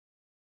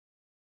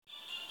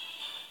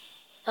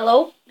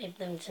Hello, people of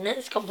the internet,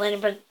 it's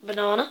Complaining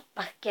Banana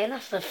back again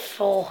after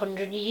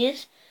 400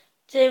 years.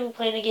 Today we're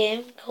playing a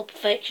game called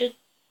Perfection.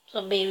 It's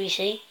on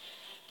BBC.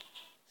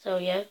 So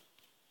yeah,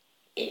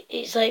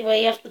 it's like where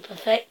you have to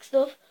perfect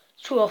stuff.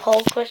 It's true or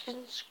false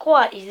questions.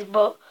 Quite easy,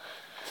 but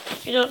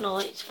if you don't know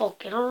it, it's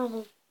fucking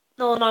horrible.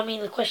 No, I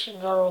mean the questions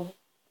are horrible.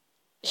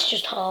 It's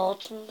just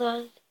hard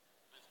sometimes.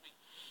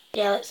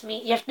 Yeah, let's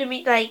meet. You have to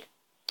meet like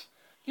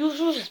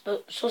usual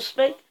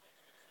suspect.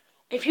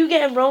 If you get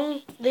them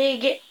wrong, they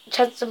get a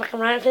chance to make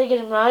them right. If they get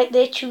them right,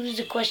 they choose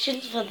the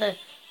questions for the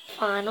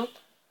final.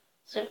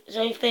 So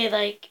if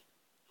they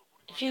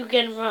if you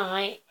get them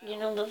right, you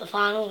know that the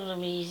final's gonna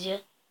be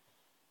easier.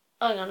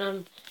 Hang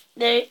on,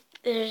 there's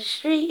a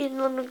street in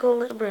London called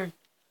Little Britain.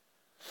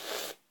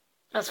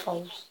 That's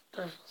false.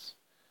 That's false.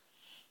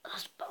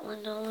 That's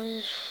battling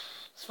knowledge.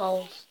 That's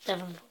false.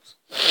 Devon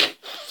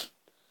false.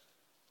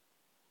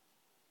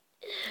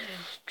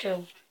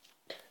 True.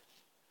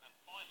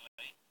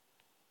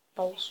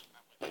 False.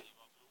 If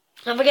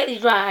I get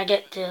these right, I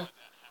get to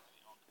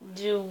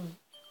do.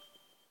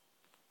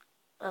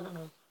 I don't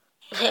know.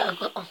 Yeah,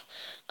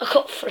 I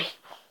got three.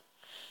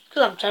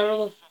 Because I'm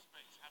terrible.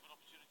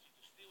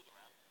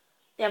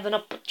 They have an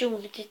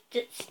opportunity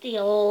to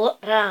steal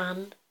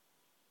around.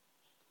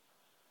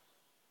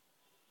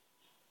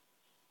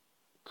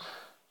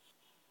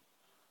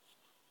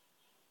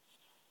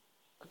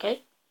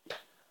 Okay?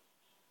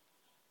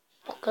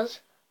 Fuckers.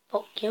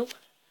 Fuck you.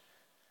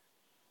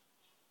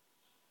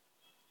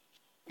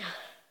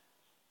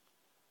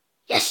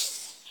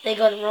 Yes! They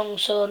got it wrong,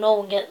 so no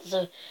one gets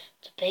to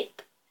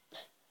pick.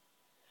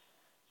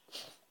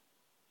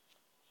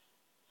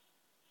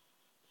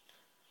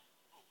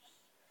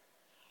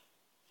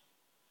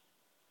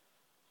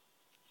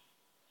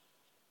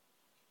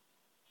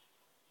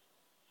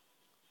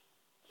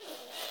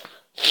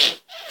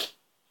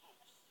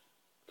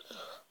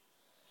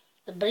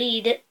 The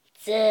breed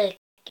it's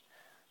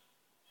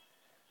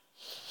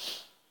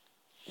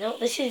no,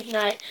 this is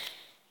not.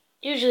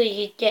 Usually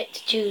you get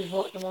to choose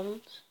what you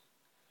want,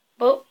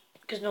 but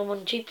because no one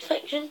achieves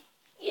perfection,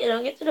 you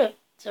don't get to do it.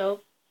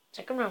 So,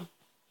 second round.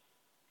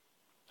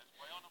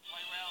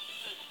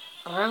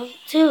 Round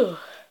two.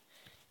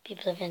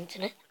 People of the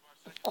internet.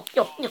 Oh,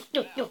 yo.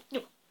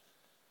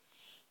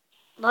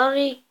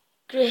 Larry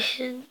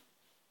Grayson,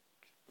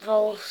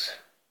 false.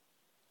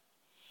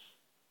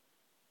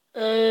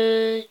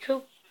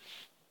 True.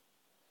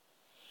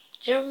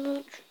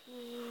 German,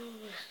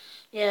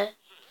 yeah.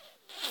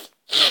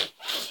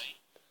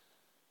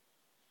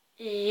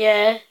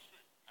 Yeah.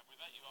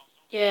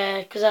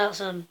 Yeah, because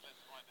that's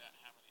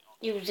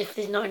used if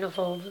there's not enough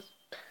overs.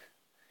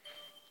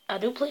 I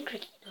do play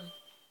cricket now.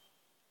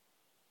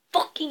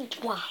 Fucking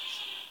twice.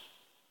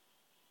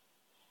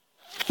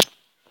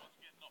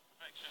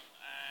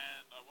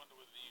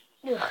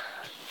 Ugh.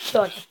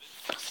 God, you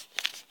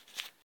bastard.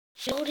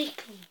 Bloody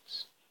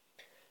cunts.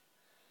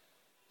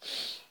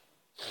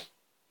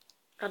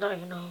 I don't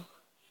even know.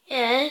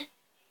 Yeah.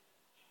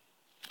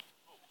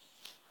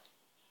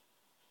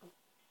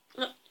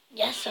 No.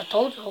 Yes, I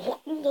told you. I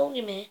fucking told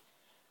you, mate.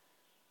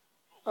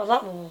 Oh,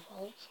 that one was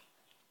false.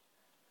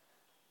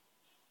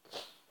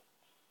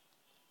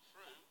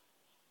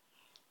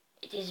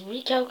 It is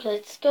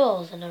recalculated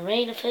scores in a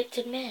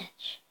rain-affected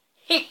match.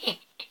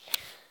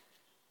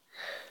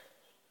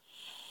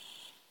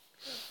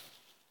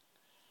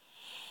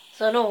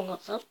 So no one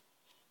got some.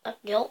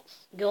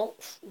 Gults,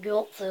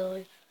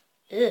 silly.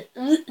 Ugh.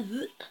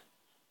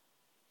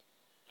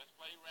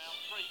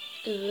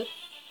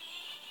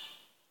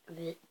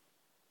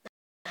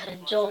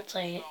 And Jolt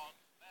saying it.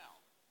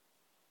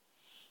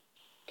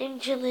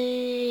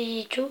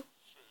 Injury, true.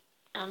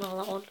 I know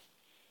that one.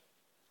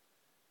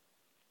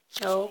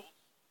 No.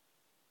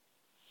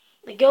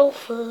 The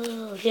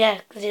golfer,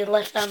 yeah, because he's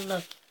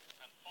left-hander.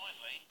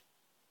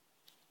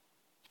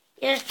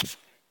 Yeah, because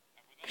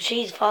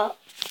she's fat.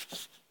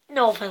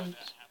 No offence.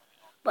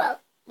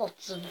 Well,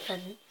 lots of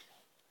offence.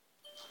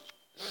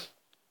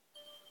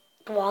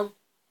 Come on.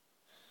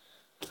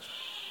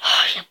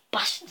 Oh, you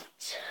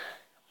bastards.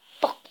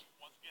 Fucking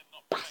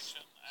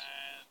bastards.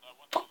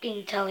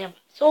 Fucking tell you.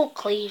 It's all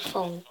Cleve's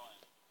fault.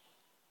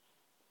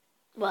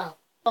 Well,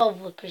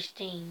 over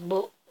Christine,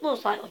 but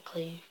most likely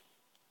Cleve.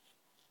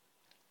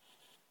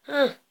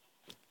 Huh.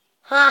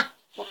 Ha!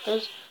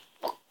 Fuckers.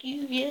 Fuck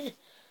you, yeah.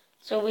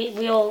 So we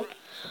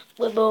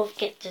both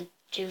get to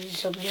choose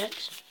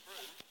subjects.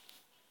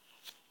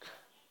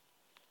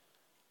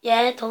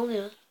 Yeah, I told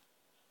you.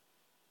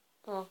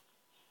 Oh.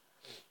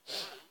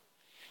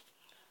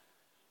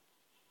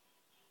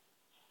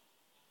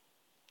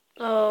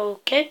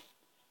 Okay.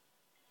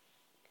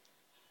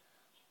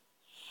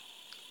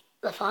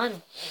 The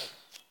final.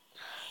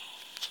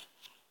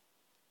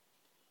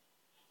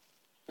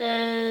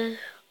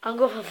 I'll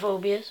go for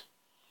phobias.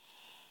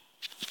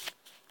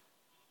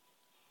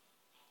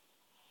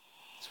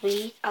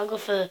 Sweet. I'll go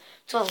for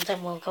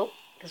 2010 World Cup,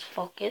 because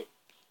fuck it.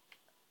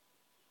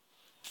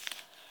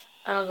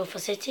 And I'll go for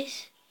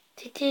cities.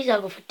 Titties,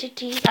 I'll go for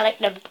titties. I like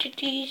them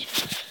titties.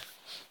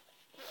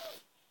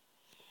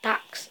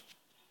 Tax.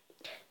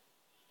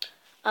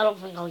 I don't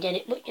think I'll get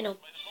it, but you know,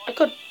 I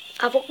could.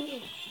 I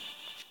fucking.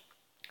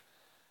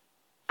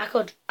 I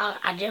could.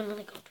 I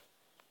genuinely could.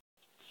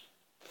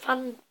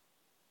 Fun.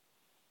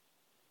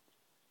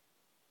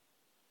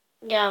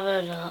 Yeah, I've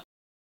heard of that.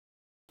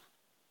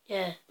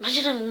 Yeah.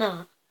 Imagine having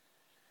that.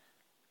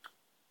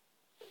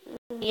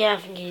 Yeah, I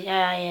think he's.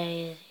 Yeah,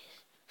 he is.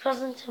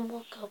 2010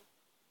 World Cup.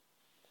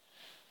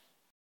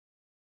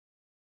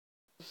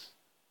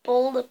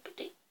 Ball the.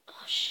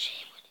 Oh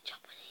shit, what did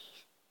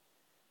Japanese?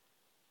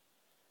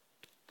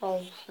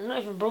 Balls. They're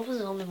not even brothers,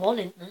 there's only one,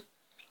 isn't there?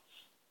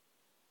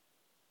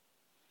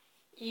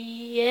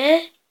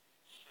 Yeah.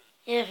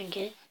 Yeah, I think it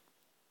is.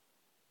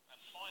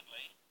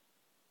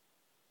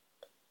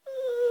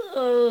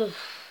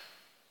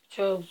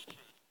 True.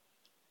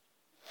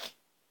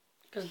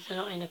 Because they're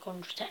not in a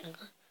country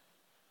technically.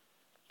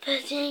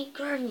 38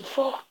 grand,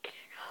 fuck. I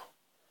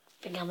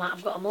think I might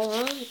have got them all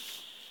right.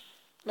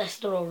 Unless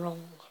they're all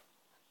wrong.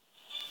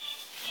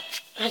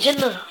 Imagine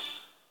that.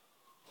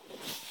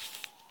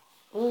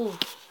 Ooh.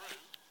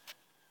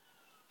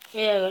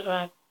 Yeah, I got it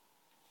right.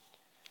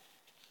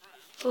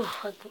 Ooh,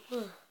 I got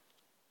that.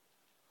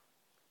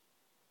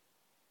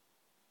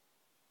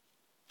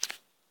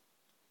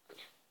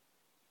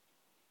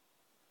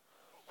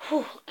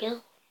 Ooh, okay.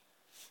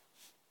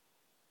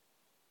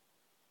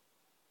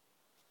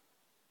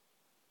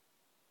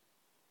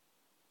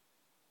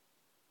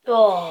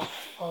 Oh,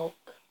 fuck.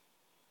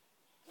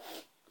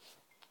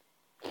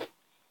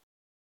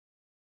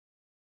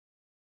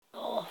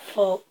 Oh,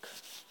 fuck.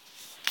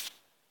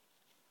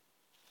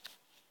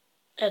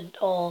 And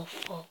oh,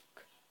 fuck.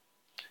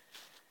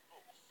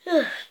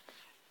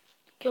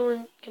 Come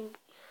on, come.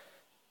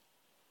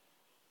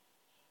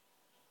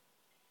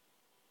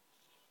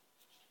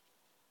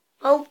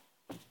 Oh,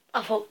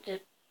 I fucked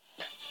it.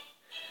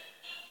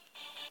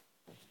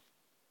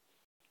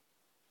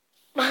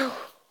 Well,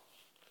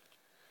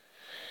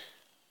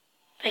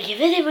 thank you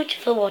very much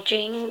for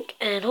watching,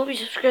 and hope you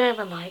subscribe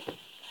and like.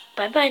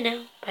 Bye bye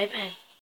now. Bye bye.